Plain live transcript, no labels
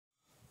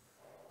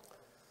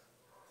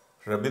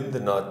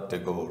Rabindranath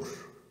Tagore,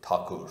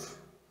 Thakur,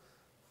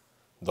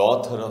 the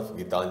author of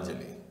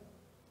Gitanjali,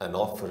 an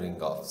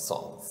offering of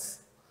songs,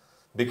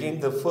 became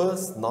the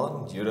first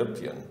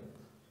non-European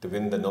to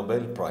win the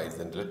Nobel Prize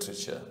in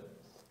Literature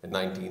in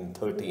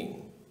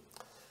 1913.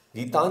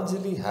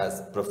 Gitanjali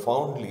has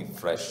profoundly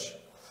fresh,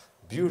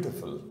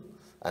 beautiful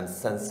and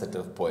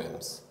sensitive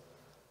poems.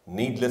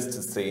 Needless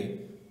to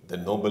say, the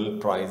Nobel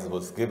Prize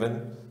was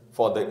given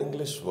for the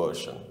English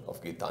version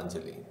of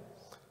Gitanjali.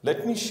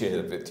 Let me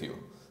share with you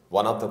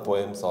one of the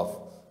poems of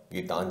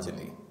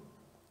Gitanjali.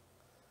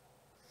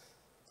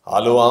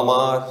 Alo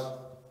amar,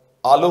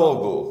 alo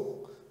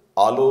go,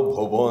 alo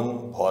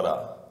bhubon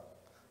bhora,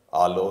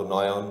 alo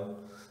noyon,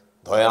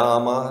 dhoa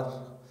amar,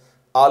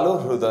 alo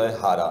hridoe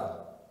hara,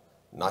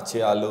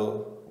 Nache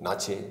alo,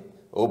 nache,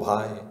 o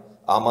bhai,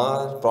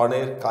 amar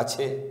praner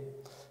kachhe,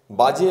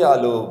 baje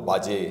alo,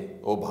 baje,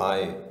 o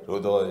bhai,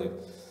 hridoe,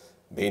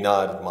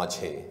 binar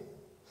majhe,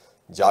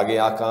 jage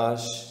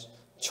akash,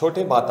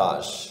 chhoṭe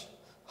batash,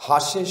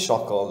 hashe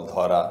shokol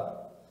dhora,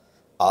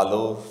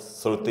 Alor,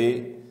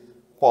 srote,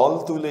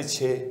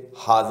 tulechhe,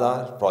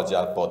 hajar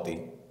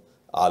projapoti,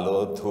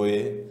 Alor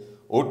dhoe,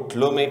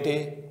 utlo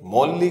mete,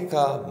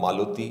 mollika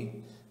maloti,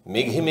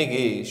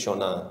 meghe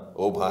shona,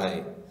 o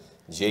bhai,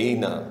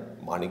 jeina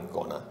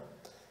manikona,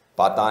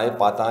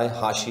 pataye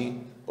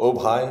hashi, o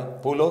bhai,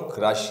 pulok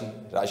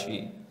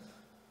rashi,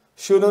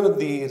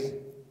 shudha-nijhor-jhora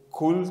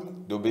kul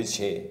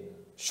dubche,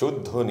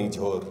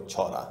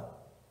 shudha-nijhor-jhora.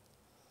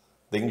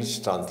 The English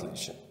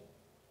translation.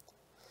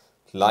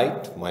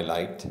 Light, my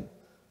light,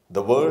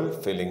 the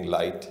world filling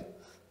light,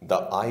 the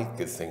eye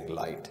kissing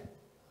light,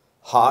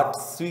 heart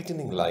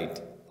sweetening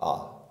light,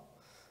 ah.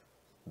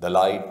 The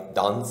light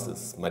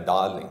dances, my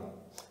darling,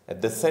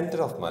 at the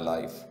center of my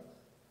life.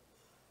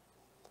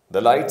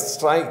 The light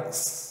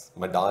strikes,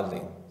 my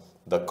darling,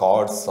 the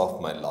chords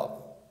of my love.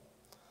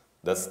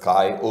 The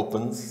sky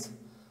opens,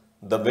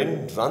 the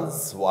wind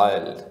runs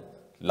wild,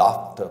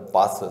 laughter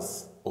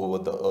passes over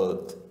the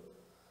earth.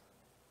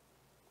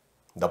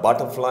 The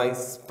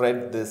butterflies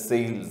spread their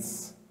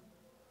sails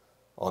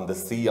on the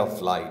sea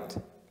of light.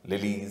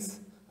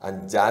 Lilies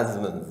and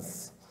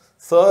jasmines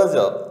surge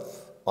up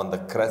on the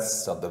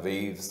crests of the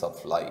waves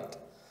of light.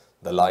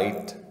 The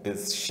light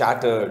is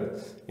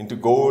shattered into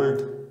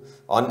gold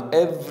on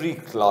every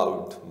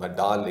cloud, my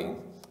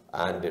darling,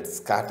 and it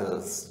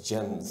scatters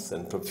gems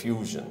in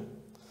profusion.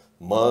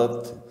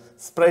 Mirth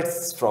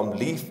spreads from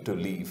leaf to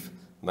leaf,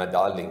 my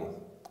darling,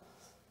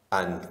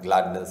 and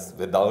gladness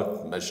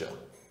without measure.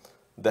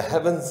 The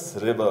heavens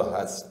river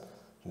has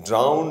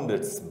drowned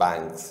its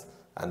banks,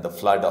 and the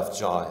flood of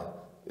joy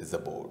is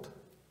aboard.